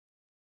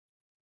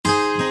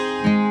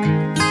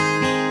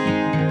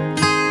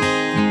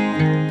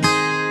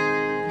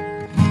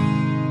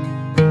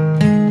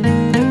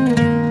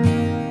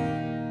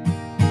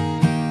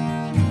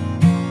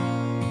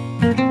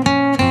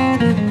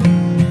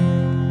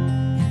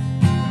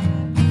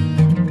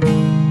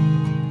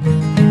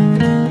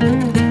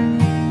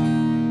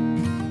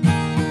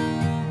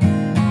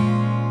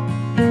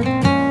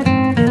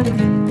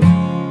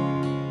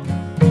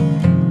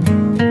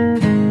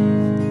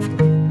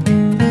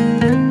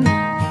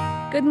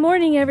Good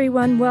morning,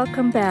 everyone.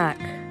 Welcome back.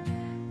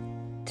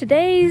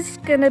 Today's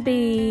gonna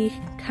be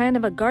kind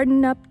of a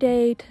garden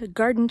update, a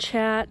garden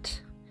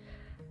chat,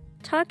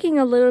 talking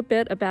a little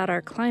bit about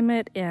our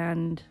climate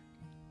and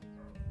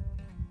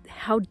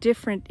how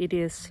different it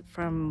is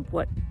from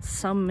what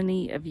so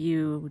many of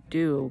you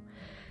do.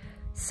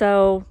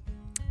 So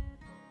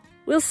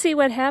we'll see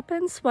what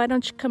happens. Why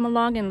don't you come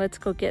along and let's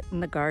go get in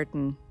the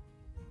garden.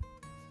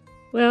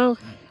 Well,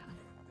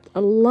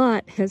 a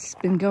lot has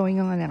been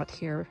going on out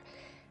here.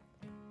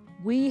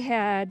 We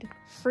had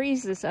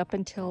freezes up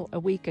until a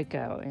week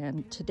ago,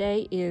 and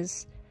today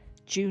is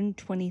June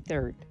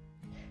 23rd.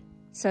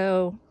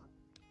 So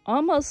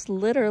almost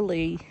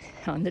literally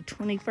on the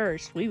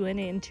 21st, we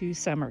went into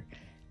summer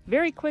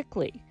very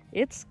quickly.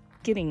 It's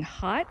getting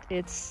hot.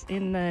 It's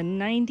in the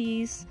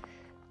 90s,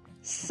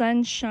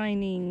 sun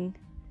shining,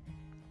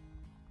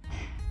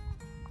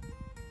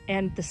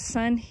 and the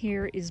sun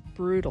here is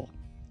brutal.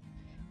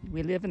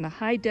 We live in the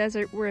high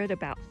desert. We're at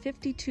about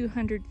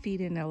 5,200 feet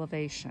in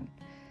elevation.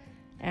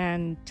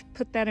 And to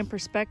put that in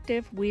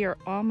perspective, we are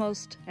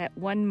almost at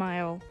 1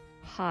 mile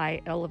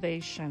high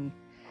elevation.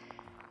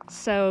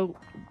 So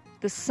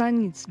the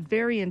sun is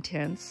very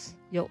intense.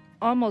 You'll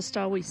almost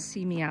always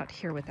see me out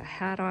here with a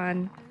hat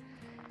on.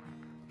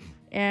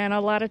 And a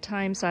lot of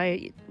times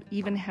I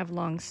even have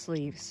long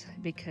sleeves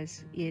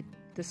because the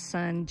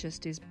sun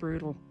just is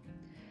brutal.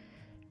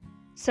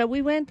 So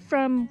we went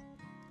from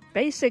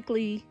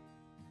basically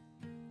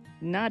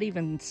not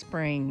even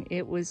spring.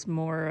 It was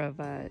more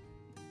of a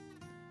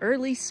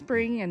early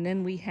spring, and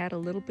then we had a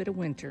little bit of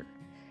winter.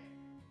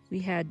 We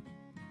had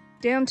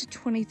down to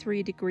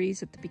 23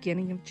 degrees at the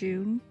beginning of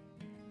June,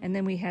 and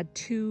then we had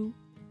 2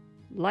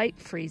 light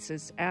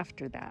freezes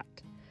after that.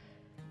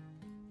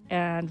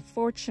 And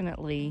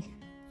fortunately,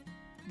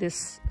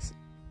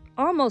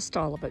 almost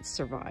all of it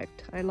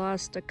survived. I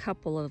lost a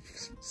couple of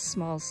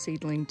small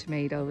seedling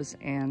tomatoes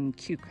and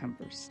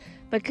cucumbers.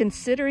 But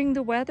considering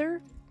the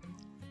weather,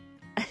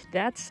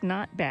 that's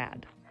not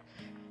bad.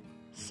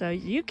 So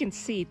you can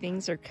see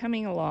things are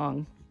coming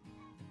along,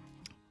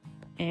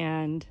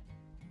 and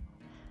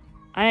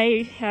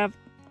I have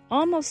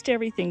almost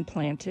everything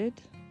planted.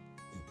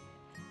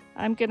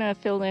 I'm gonna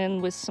fill in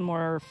with some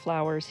more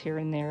flowers here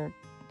and there,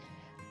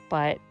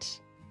 but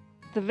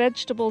the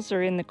vegetables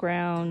are in the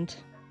ground.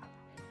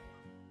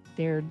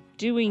 They're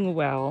doing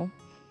well.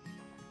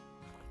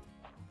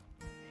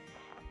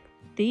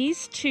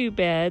 These 2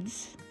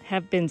 beds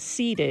have been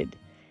seeded,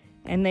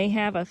 and they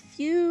have a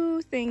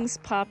few things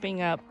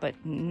popping up, but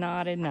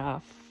not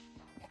enough.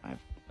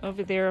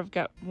 Over there, I've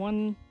got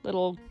one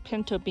little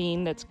pinto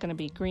bean that's going to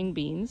be green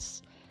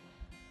beans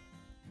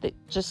that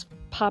just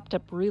popped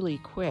up really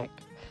quick.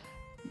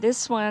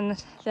 This one,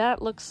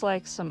 that looks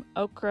like some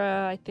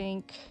okra, I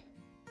think.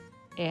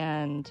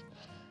 And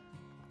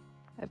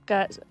I've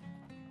got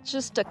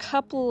just a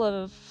couple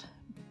of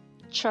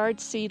chard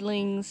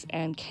seedlings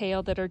and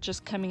kale that are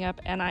just coming up,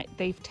 and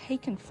they've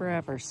taken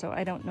forever, so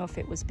I don't know if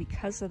it was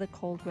because of the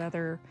cold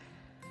weather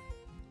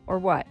or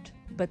what,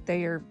 but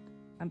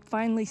I'm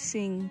finally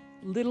seeing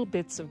little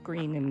bits of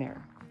green in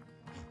there.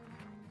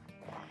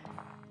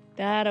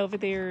 That over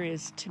there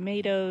is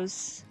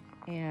tomatoes,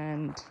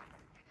 and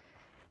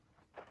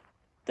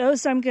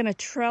those I'm gonna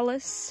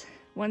trellis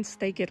once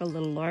they get a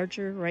little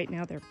larger. Right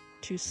now they're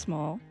too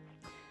small,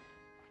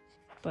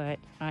 but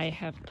I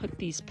have put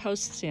these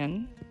posts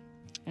in,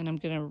 and I'm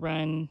gonna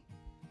run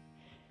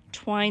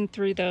twine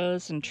through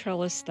those and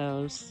trellis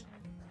those.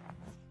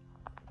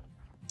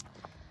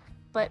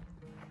 But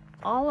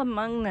all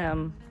among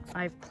them,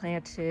 I've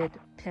planted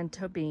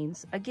pinto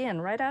beans,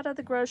 again, right out of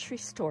the grocery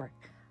store.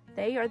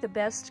 They are the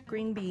best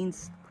green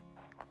beans.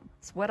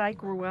 It's what I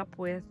grew up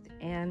with,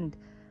 and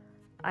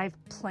I've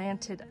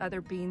planted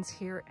other beans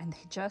here, and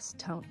they just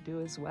don't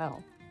do as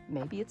well.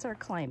 Maybe it's our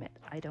climate,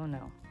 I don't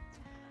know.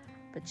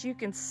 But you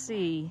can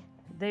see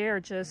they're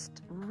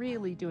just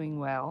really doing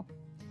well.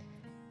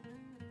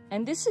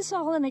 And this is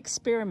all an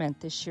experiment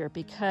this year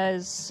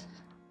because,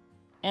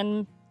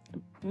 and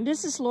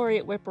Mrs. Lori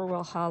at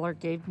Whippoorwill Holler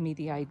gave me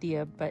the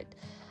idea, but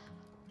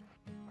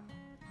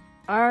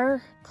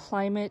our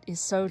climate is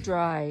so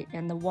dry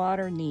and the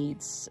water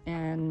needs,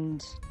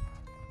 and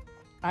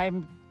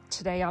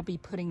today I'll be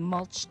putting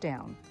mulch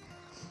down,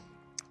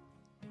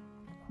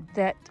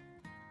 that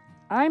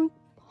I'm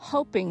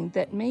hoping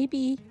that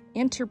maybe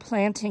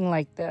interplanting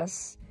like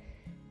this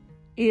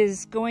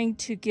is going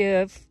to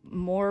give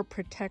more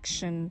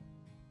protection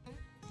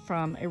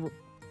from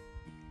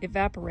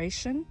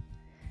evaporation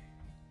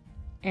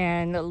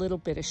and a little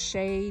bit of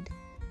shade,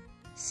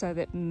 so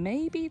that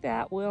maybe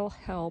that will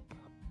help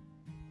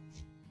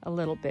a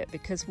little bit,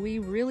 because we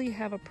really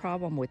have a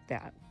problem with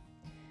that.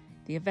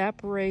 The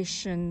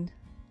evaporation,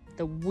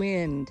 the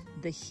wind,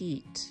 the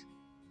heat,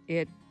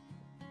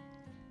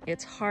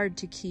 it's hard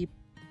to keep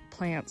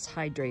plants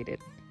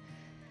hydrated.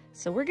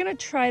 So we're gonna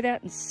try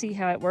that and see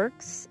how it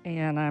works,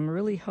 and I'm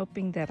really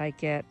hoping that I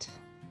get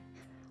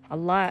a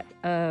lot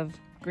of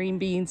green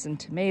beans and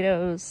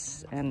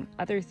tomatoes and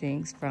other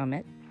things from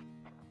it.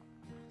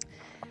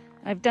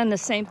 I've done the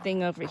same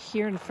thing over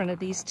here in front of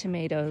these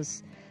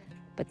tomatoes,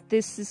 but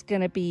this is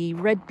going to be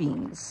red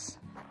beans.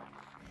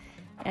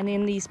 And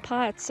in these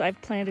pots,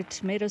 I've planted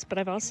tomatoes, but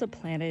I've also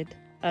planted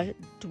a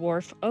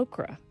dwarf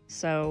okra.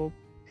 So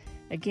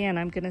again,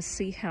 I'm going to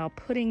see how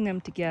putting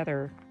them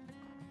together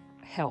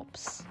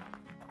helps.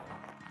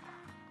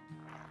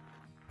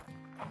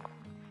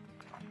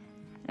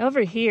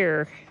 Over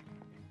here,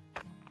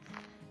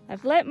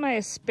 I've let my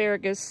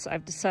asparagus,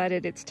 I've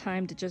decided it's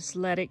time to just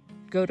let it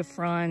go to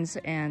fronds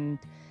and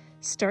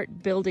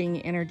start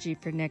building energy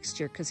for next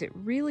year, because it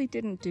really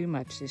didn't do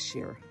much this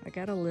year. I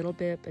got a little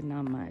bit, but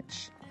not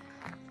much.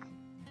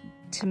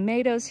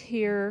 Tomatoes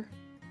here,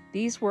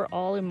 these were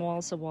all in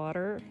walls of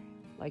water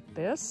like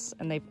this,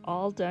 and they've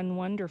all done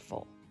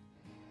wonderful.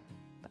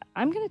 But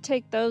I'm going to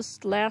take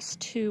those last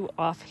two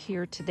off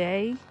here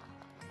today,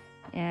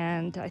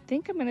 and I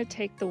think I'm going to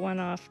take the one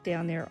off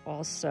down there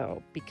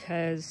also,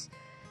 because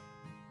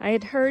I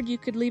had heard you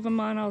could leave them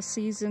on all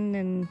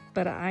season,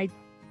 but I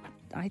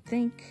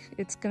think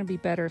it's going to be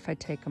better if I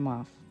take them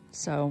off.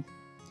 So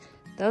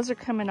those are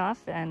coming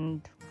off,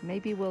 and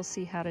maybe we'll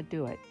see how to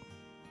do it.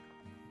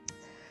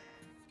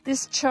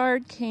 This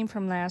chard came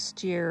from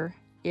last year.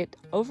 It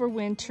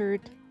overwintered.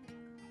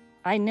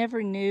 I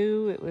never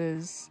knew it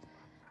was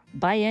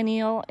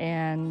biennial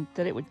and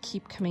that it would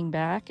keep coming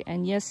back.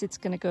 And yes, it's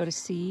going to go to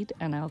seed,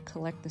 and I'll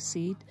collect the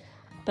seed.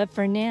 But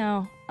for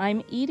now,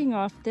 I'm eating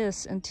off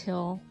this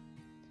until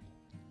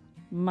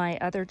my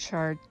other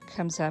chard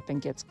comes up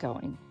and gets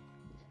going.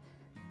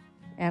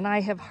 And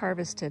I have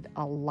harvested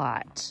a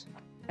lot,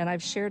 and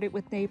I've shared it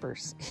with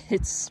neighbors.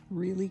 It's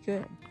really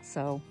good.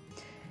 So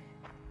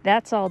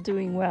that's all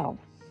doing well.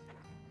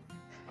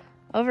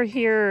 Over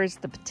here is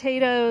the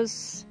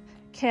potatoes,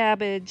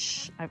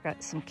 cabbage. I've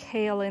got some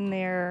kale in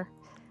there.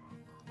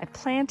 I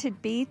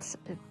planted beets.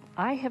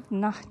 I have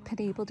not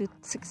been able to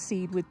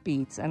succeed with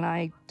beets, and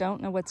I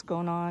don't know what's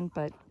going on,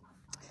 but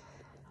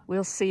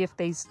we'll see if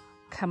they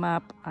come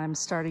up. I'm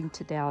starting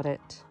to doubt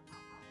it.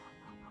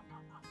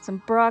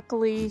 Some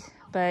broccoli,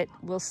 but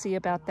we'll see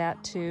about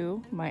that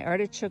too. My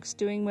artichoke's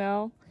doing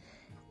well.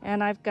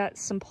 And I've got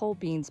some pole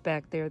beans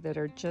back there that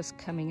are just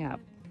coming up.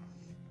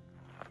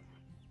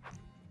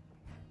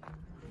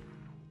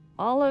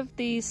 All of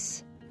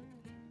these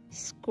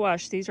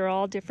squash, these are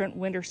all different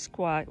winter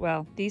squash.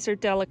 Well, these are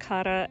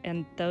delicata,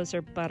 and those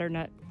are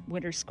butternut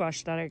winter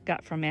squash that I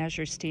got from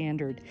Azure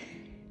Standard.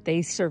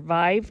 They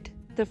survived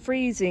the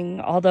freezing,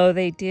 although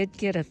they did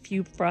get a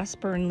few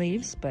frostburn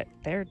leaves, but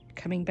they're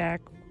coming back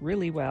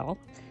really well.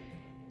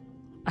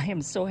 I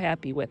am so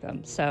happy with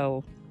them.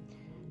 So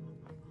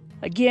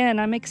again,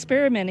 I'm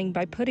experimenting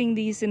by putting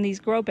these in these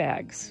grow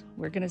bags.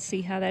 We're going to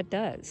see how that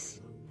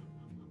does.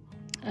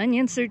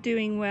 Onions are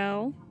doing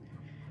well.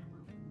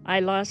 I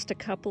lost a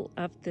couple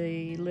of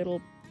the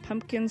little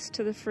pumpkins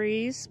to the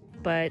freeze,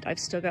 but I've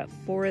still got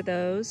 4 of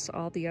those.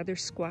 All the other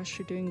squash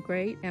are doing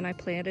great, and I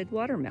planted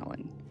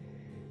watermelon.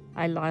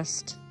 I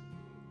lost,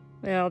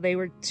 well, they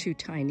were too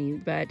tiny,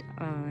 but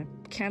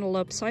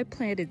cantaloupe, so I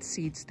planted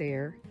seeds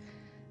there.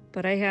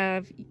 But I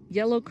have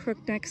yellow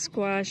crookneck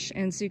squash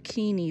and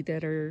zucchini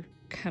that are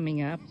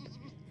coming up.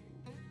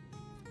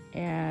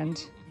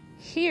 And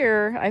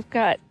here I've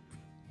got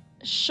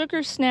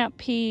sugar snap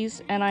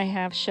peas, and I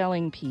have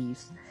shelling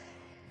peas.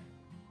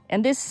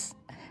 And this,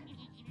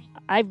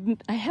 I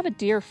have a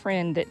dear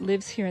friend that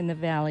lives here in the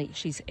valley.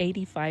 She's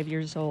 85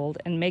 years old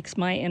and makes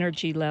my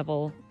energy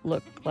level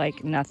look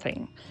like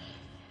nothing.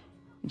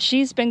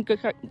 She's been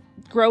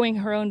growing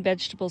her own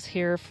vegetables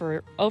here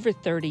for over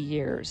 30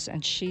 years,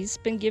 and she's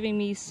been giving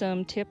me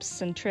some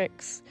tips and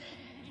tricks.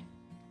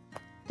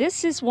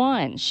 This is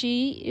one.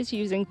 She is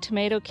using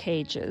tomato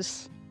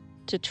cages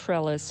to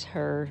trellis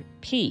her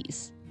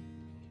peas.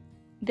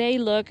 They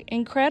look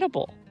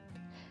incredible.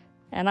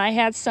 And I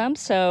had some,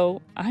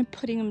 so I'm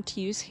putting them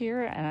to use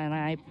here, and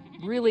I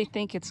really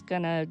think it's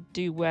gonna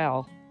do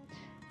well.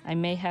 I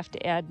may have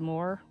to add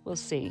more, we'll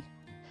see.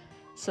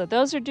 So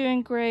those are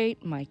doing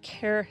great. My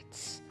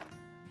carrots,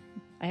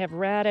 I have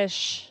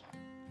radish.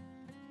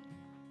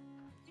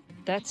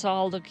 That's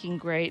all looking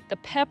great. The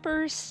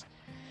peppers,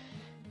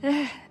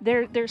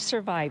 they're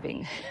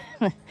surviving.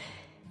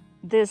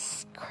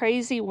 This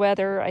crazy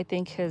weather, I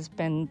think, has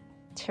been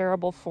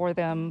terrible for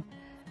them.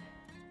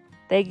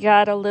 They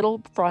got a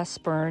little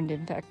frost burned.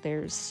 In fact,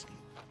 there's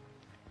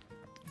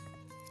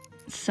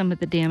some of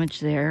the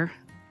damage there.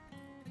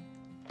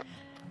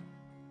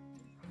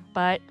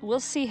 But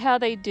we'll see how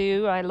they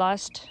do. I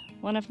lost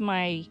one of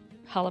my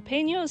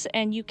jalapenos,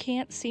 and you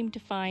can't seem to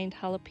find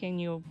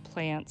jalapeno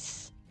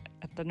plants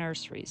at the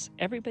nurseries.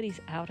 Everybody's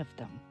out of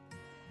them.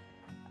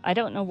 I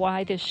don't know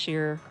why this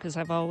year, because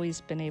I've always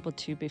been able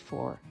to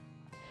before.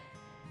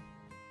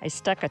 I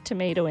stuck a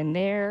tomato in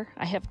there.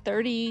 I have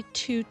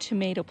 32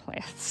 tomato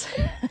plants,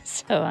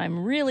 so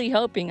I'm really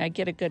hoping I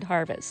get a good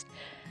harvest.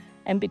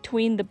 And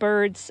between the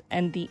birds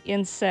and the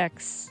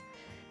insects,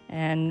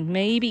 and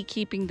maybe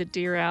keeping the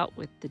deer out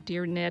with the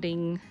deer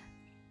netting,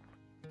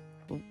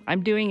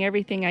 I'm doing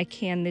everything I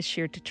can this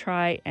year to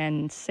try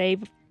and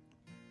save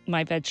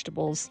my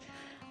vegetables.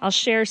 I'll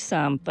share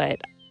some,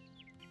 but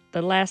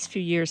the last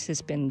few years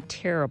has been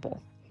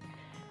terrible.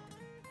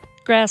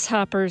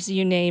 Grasshoppers,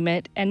 you name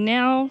it. And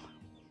now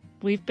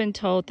we've been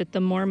told that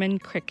the Mormon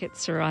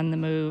crickets are on the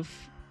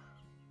move.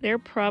 They're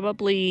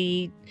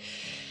probably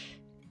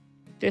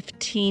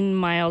 15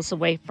 miles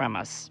away from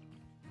us.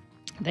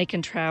 They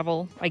can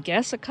travel, I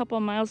guess, a couple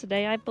of miles a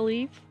day, I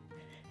believe.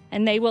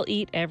 And they will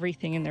eat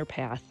everything in their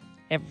path.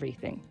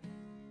 Everything.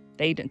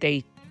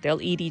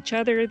 They'll eat each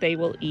other. They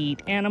will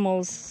eat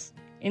animals,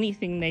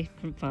 anything they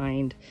can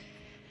find.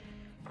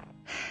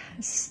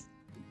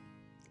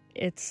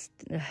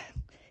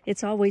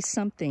 It's always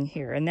something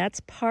here, and that's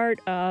part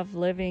of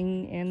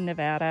living in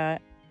Nevada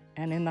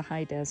and in the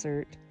high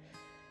desert.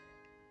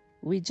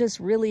 We just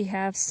really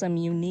have some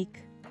unique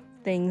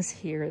things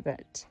here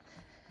that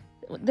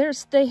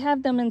they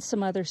have them in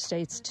some other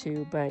states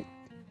too, but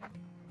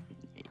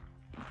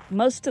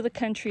most of the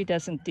country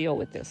doesn't deal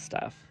with this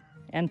stuff.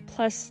 And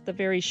plus the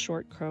very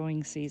short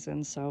growing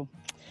season, so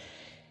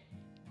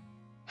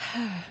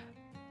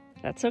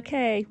that's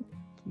okay.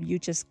 You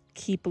just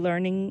keep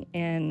learning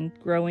and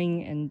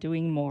growing and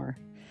doing more.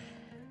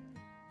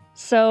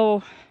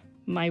 So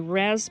my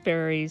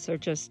raspberries are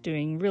just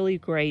doing really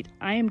great.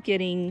 I am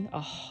getting a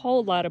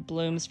whole lot of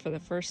blooms for the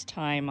first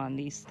time on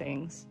these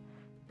things.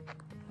 I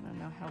don't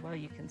know how well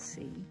you can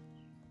see.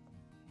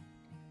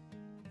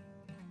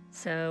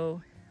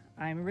 So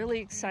I'm really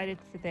excited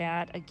for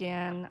that.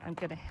 Again, I'm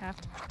going to have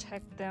to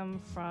protect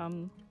them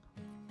from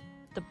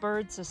the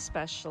birds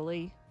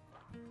especially,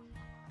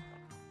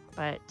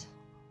 but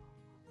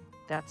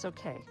that's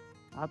okay.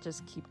 I'll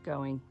just keep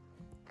going.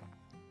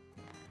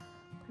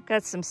 I've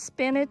got some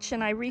spinach,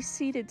 and I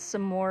reseeded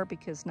some more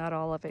because not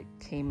all of it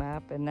came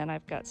up, and then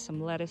I've got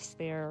some lettuce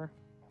there.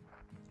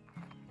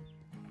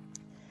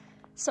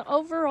 So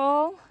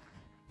overall,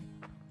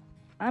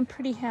 I'm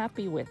pretty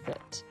happy with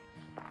it.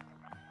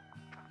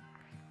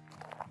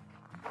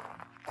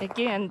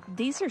 Again,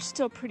 these are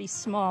still pretty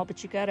small,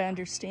 but you got to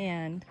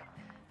understand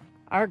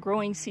our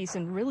growing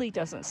season really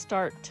doesn't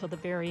start till the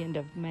very end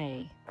of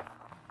May.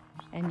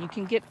 And you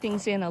can get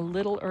things in a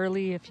little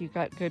early if you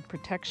got good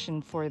protection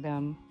for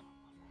them.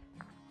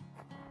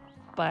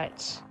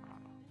 But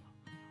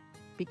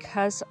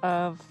because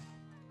of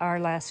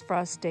our last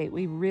frost date,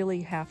 we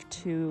really have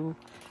to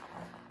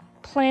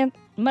plant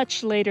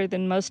much later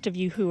than most of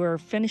you who are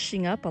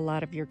finishing up a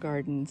lot of your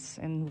gardens,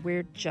 and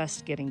we're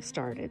just getting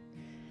started.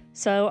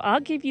 So I'll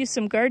give you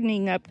some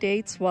gardening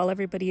updates while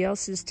everybody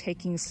else is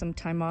taking some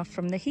time off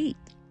from the heat.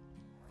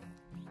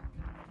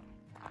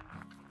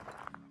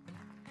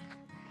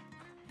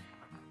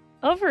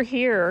 Over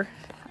here,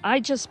 I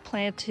just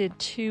planted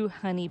 2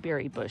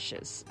 honeyberry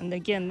bushes. And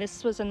again,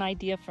 this was an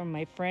idea from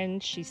my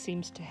friend. She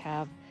seems to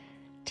have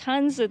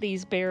tons of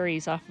these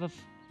berries off of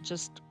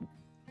just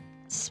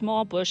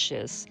small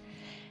bushes.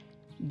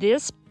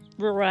 This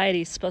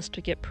variety is supposed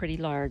to get pretty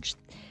large.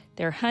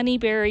 They're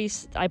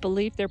honeyberries. I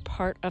believe they're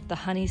part of the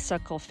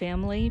honeysuckle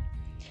family.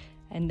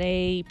 And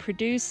they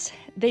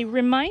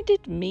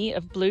reminded me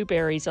of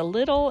blueberries a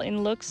little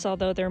in looks,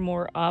 although they're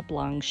more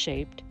oblong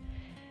shaped.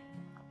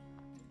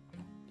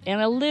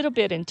 And a little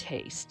bit in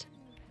taste.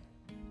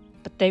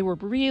 But they were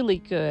really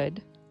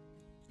good.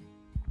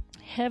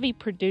 Heavy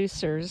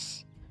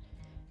producers.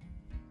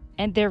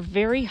 And they're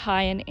very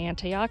high in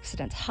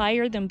antioxidants.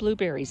 Higher than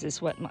blueberries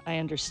is what I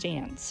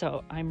understand.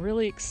 So I'm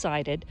really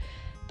excited.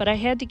 But I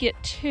had to get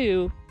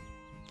 2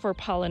 for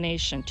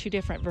pollination, 2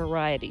 different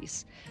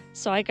varieties.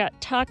 So I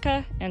got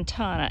Taka and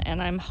Tana,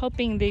 and I'm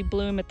hoping they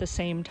bloom at the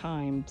same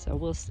time. So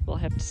we'll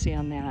have to see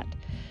on that.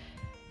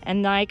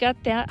 And I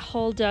got that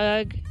hole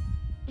dug.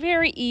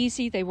 Very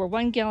easy. They were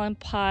 1-gallon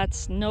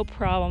pots, no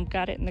problem.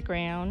 Got it in the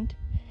ground.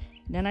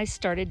 And then I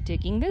started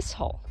digging this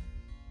hole.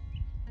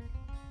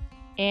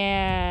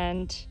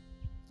 And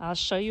I'll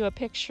show you a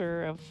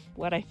picture of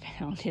what I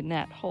found in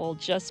that hole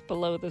just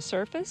below the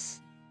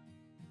surface.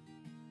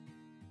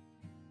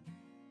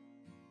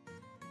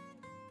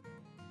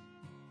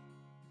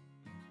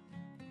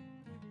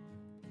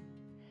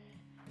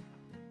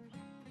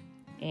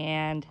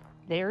 And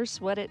there's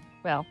what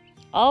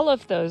all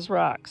of those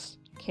rocks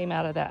came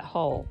out of that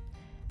hole.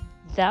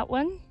 That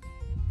one,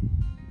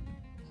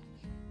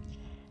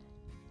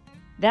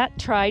 that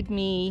tried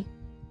me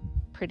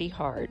pretty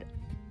hard.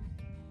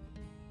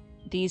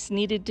 These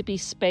needed to be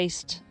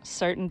spaced a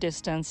certain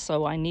distance,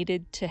 so I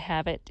needed to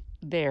have it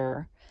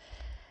there.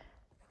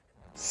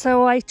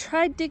 So I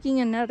tried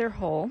digging another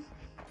hole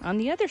on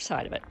the other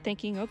side of it,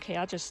 thinking, okay,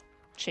 I'll just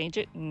change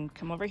it and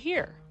come over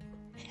here.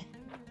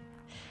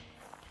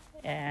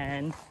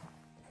 And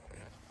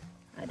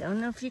I don't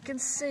know if you can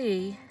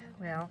see,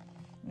 well,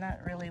 not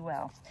really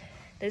well.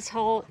 This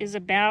hole is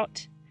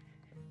about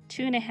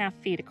 2.5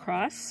 feet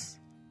across.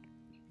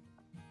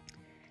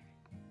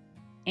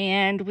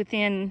 And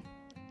within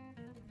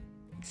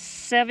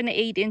 7 to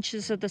 8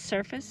 inches of the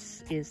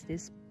surface is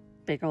this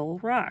big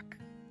old rock.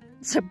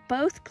 So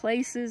both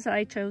places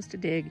I chose to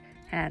dig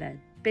had a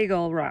big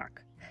old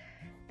rock.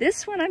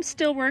 This one I'm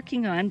still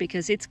working on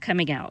because it's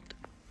coming out.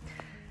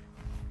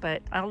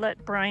 But I'll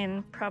let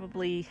Brian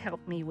probably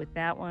help me with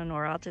that one,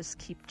 or I'll just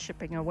keep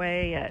chipping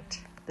away at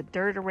the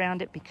dirt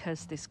around it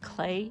because this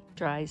clay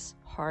dries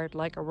hard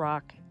like a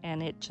rock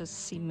and it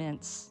just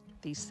cements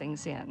these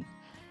things in.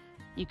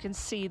 You can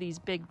see these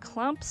big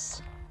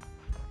clumps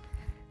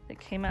that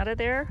came out of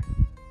there.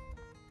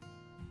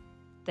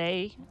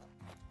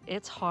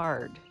 It's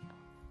hard.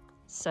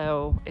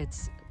 So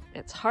it's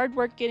hard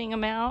work getting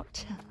them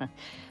out,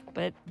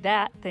 but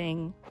that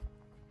thing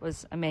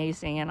was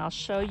amazing. And I'll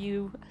show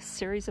you a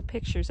series of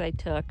pictures I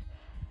took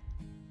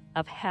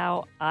of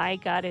how I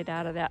got it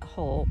out of that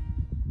hole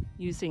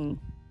using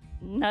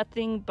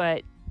nothing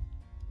but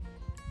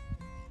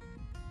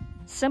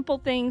simple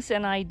things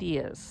and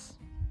ideas.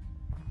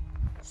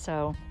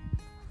 So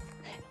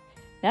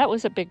that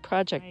was a big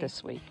project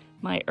this week.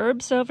 My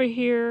herbs over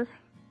here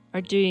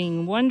are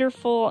doing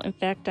wonderful. In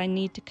fact, I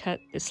need to cut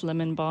this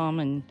lemon balm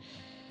and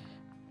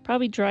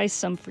probably dry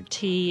some for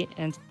tea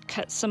and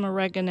cut some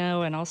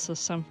oregano and also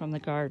some from the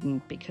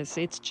garden because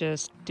it's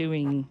just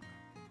doing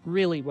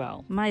really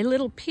well. My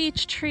little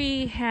peach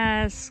tree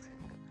has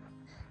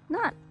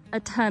not a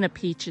ton of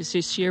peaches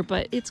this year,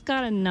 but it's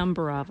got a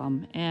number of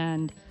them.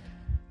 And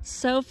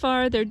so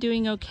far they're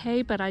doing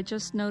okay, but I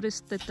just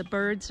noticed that the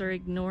birds are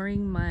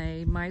ignoring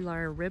my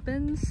mylar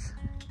ribbons.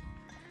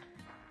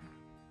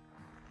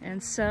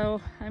 And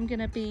so I'm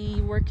gonna be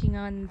working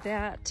on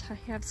that. I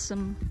have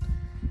some,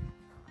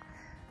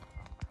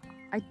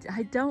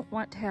 I don't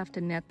want to have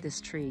to net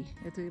this tree.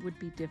 It would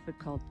be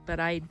difficult, but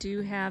I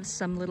do have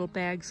some little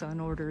bags on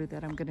order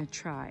that I'm gonna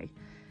try.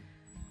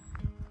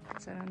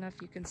 So I don't know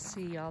if you can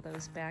see all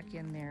those back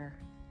in there.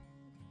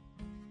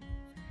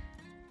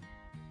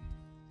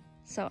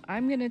 So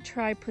I'm gonna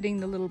try putting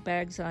the little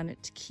bags on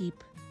it to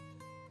keep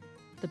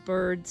the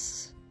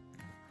birds,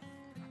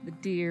 the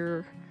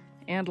deer,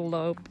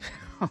 antelope,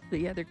 all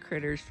the other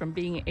critters from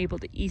being able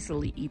to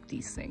easily eat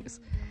these things.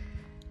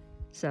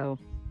 So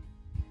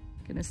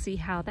gonna see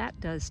how that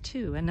does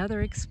too.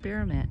 Another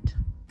experiment.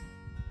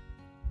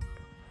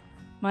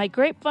 My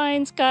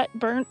grapevines got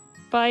burnt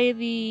by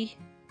the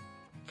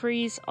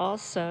freeze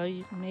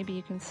also. Maybe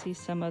you can see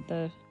some of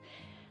the,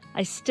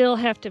 I still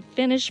have to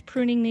finish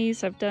pruning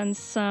these. I've done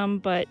some,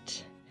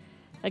 but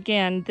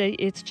again,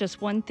 it's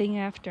just one thing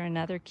after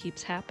another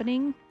keeps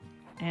happening,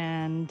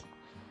 and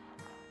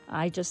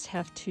I just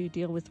have to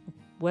deal with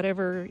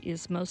whatever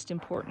is most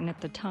important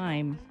at the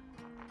time.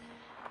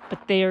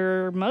 But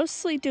they're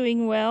mostly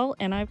doing well,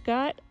 and I've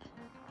got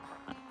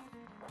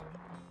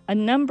a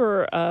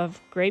number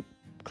of grape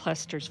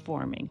clusters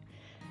forming.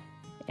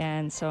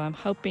 And so I'm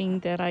hoping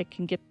that I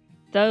can get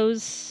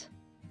those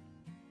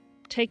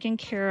taken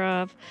care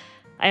of.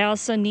 I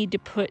also need to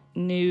put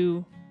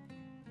new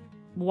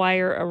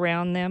wire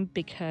around them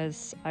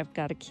because I've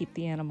got to keep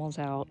the animals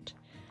out.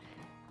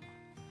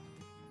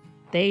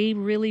 They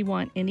really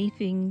want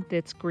anything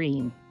that's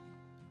green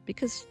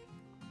because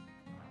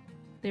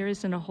there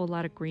isn't a whole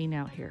lot of green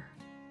out here.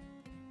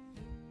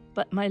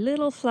 But my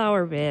little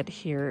flower bed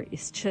here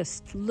is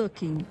just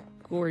looking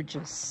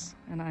gorgeous,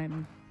 and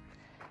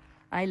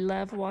I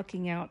love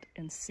walking out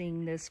and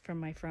seeing this from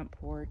my front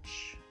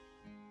porch.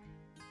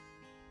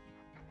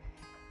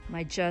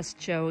 My Just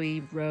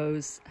Joey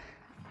rose,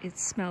 it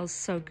smells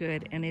so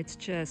good, and it's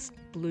just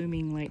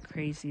blooming like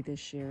crazy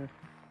this year.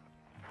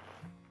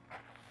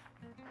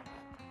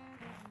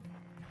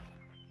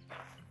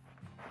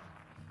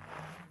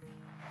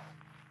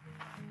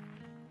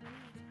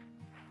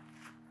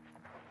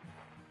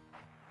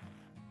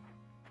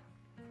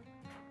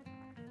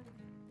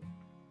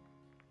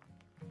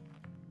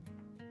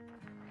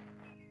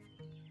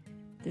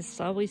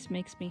 This always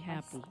makes me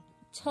happy.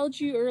 I told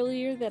you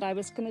earlier that I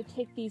was going to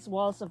take these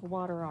walls of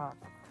water off.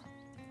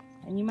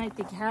 And you might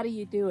think, how do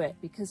you do it?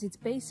 Because it's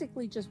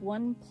basically just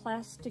one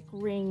plastic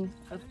ring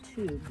of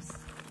tubes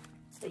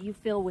that you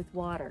fill with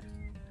water.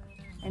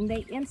 And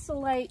they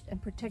insulate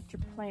and protect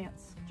your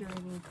plants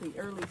during the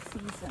early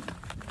season.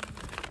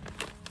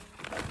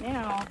 But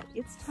now,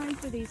 it's time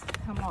for these to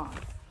come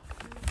off.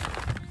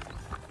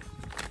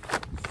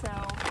 So,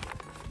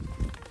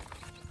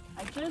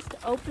 I just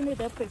open it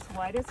up as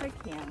wide as I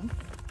can.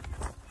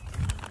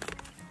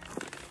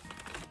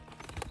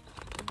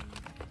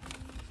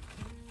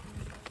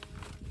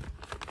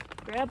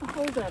 Grab a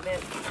hold of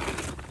it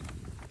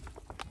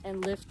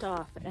and lift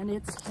off, and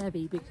it's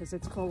heavy because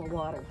it's full of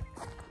water.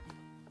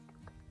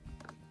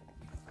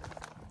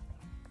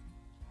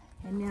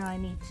 And now I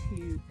need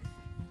to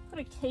put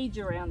a cage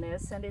around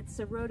this, and it's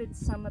eroded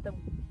some of the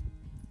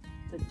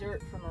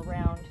dirt from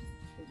around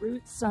the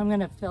roots, so I'm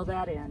going to fill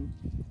that in.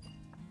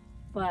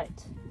 But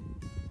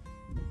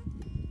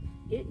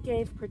it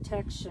gave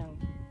protection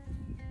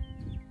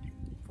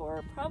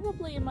for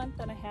probably a month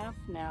and a half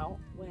now,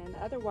 when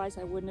otherwise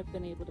I wouldn't have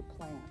been able to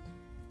plant.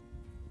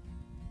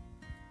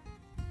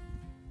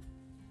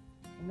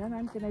 And then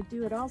I'm going to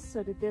do it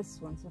also to this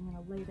one, so I'm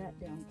going to lay that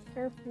down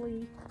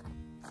carefully.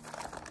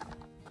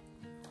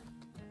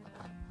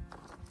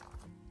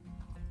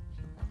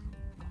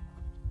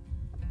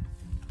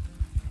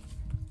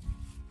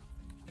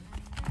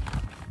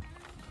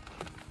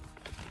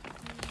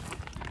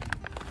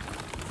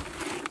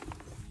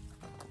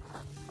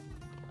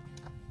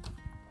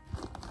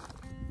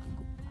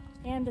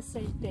 And the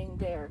same thing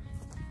there.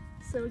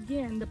 So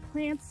again, the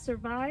plants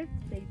survived,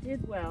 they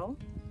did well.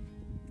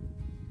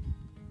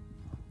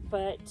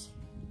 But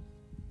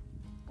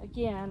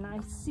again, I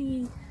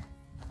see,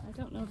 I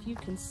don't know if you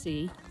can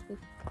see,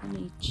 let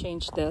me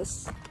change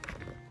this.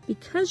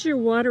 Because you're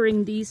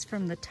watering these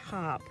from the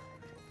top,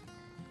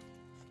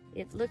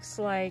 it looks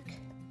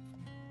like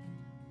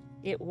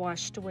it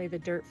washed away the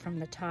dirt from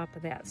the top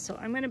of that. So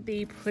I'm gonna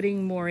be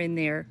putting more in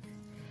there.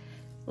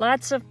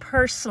 Lots of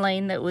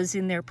purslane that was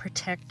in there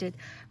protected.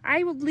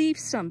 I will leave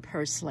some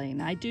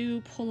purslane. I do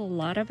pull a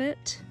lot of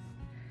it.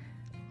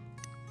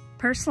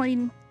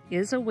 Purslane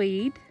is a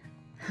weed,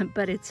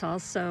 but it's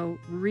also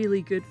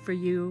really good for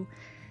you.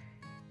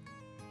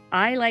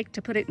 I like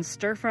to put it in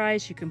stir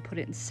fries. You can put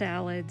it in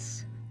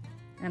salads.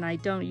 And I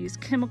don't use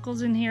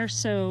chemicals in here,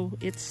 so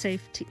it's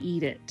safe to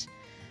eat it.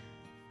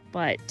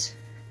 But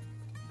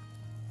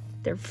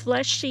they're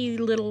fleshy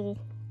little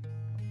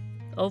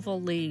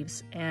oval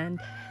leaves and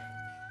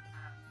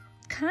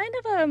kind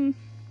of I'm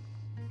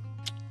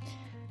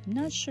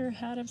not sure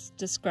how to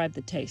describe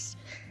the taste.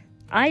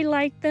 I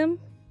like them.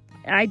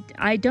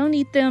 I don't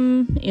eat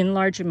them in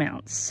large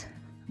amounts,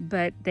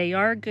 but they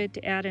are good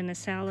to add in a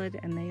salad,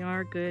 and they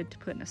are good to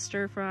put in a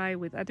stir fry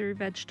with other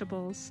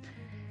vegetables,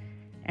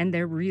 and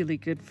they're really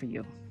good for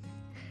you.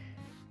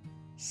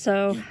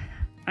 So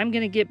I'm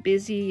gonna get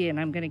busy, and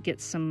I'm gonna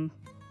get some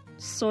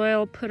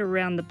soil put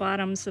around the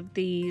bottoms of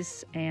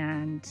these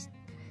and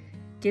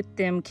get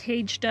them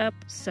caged up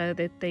so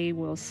that they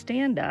will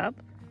stand up.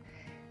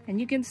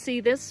 And you can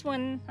see this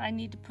one, I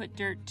need to put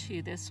dirt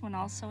too. This one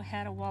also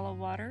had a wall of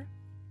water.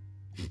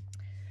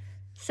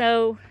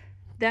 So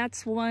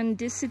that's one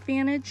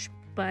disadvantage,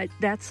 but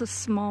that's a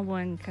small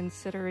one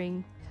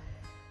considering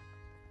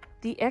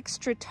the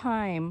extra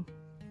time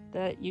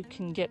that you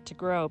can get to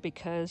grow,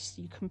 because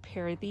you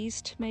compare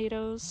these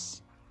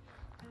tomatoes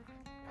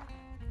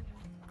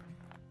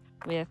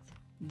with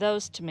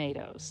those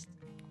tomatoes.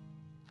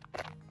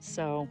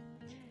 So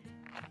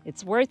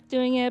it's worth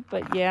doing it,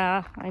 but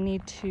yeah, I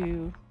need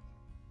to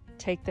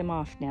take them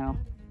off now.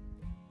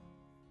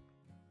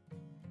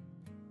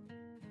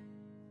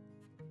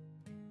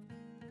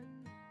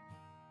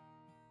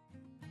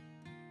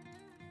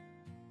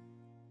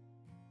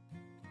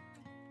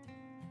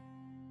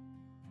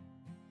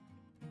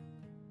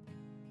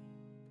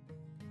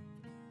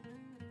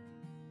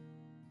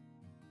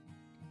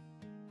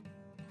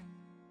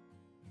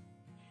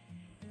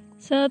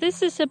 So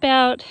this is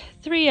about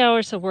 3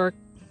 hours of work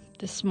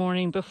this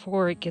morning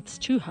before it gets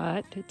too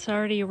hot. It's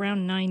already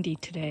around 90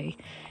 today.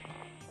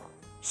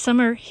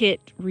 Summer hit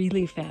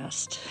really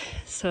fast,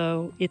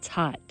 so it's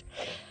hot.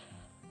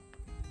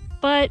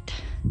 But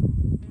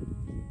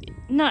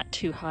not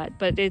too hot,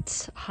 but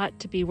it's hot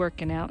to be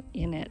working out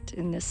in it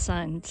in the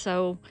sun.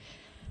 So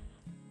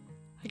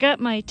I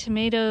got my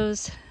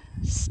tomatoes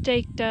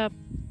staked up,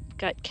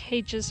 got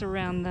cages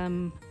around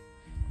them,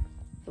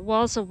 the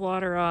walls of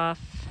water off.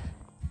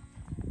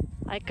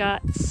 I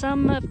got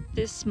some of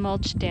this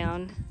mulch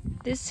down.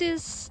 This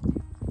is,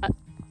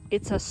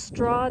 it's a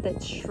straw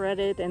that's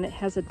shredded and it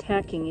has a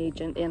tacking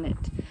agent in it.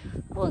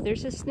 Oh,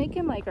 there's a snake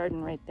in my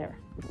garden right there.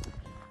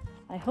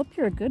 I hope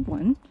you're a good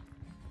one.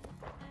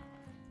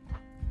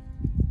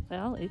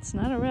 Well, it's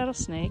not a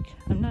rattlesnake.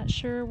 I'm not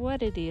sure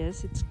what it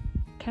is. It's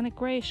kind of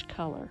grayish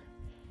color.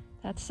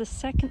 That's the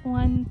second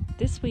one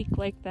this week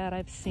like that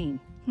I've seen.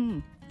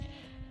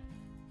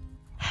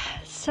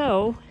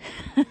 So,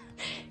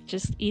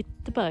 just eat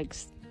the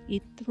bugs,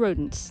 eat the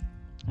rodents.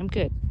 I'm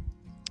good.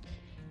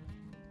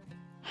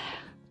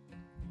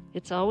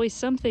 It's always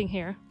something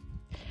here.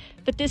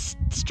 But this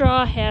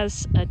straw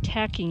has a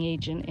tacking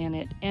agent in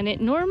it, and it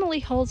normally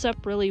holds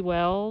up really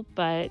well,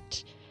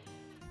 but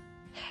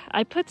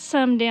I put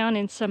some down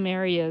in some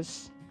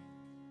areas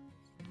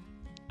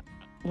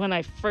when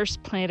I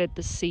first planted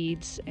the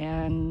seeds,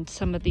 and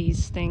some of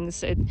these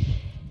things,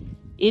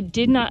 it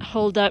did not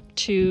hold up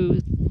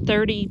to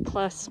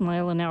 30+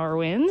 mile-an-hour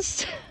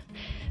winds.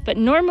 But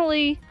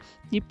normally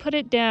you put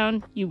it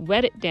down, you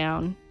wet it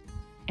down,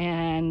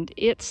 and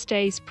it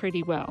stays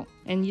pretty well.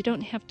 And you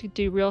don't have to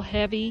do real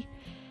heavy.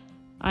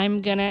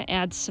 I'm gonna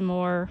add some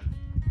more,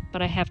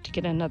 but I have to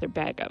get another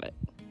bag of it.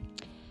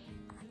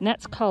 And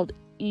that's called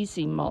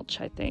Easy Mulch,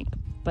 I think,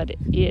 but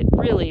it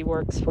really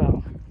works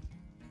well.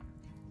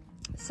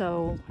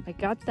 So I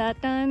got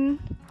that done.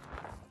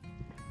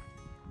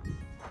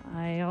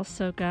 I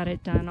also got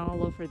it done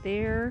all over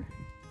there.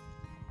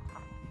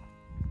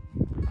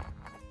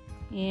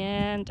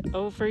 And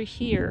over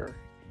here.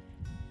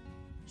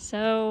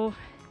 So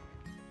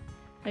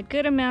a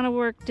good amount of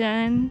work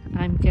done.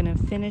 I'm gonna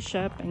finish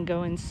up and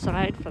go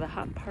inside for the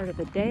hot part of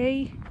the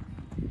day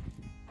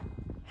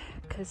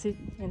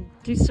and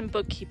do some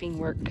bookkeeping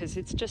work, because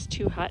it's just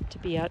too hot to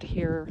be out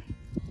here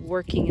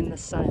working in the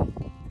sun.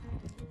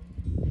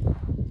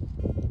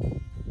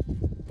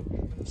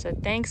 So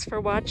thanks for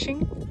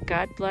watching.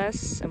 God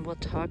bless, and we'll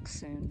talk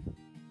soon.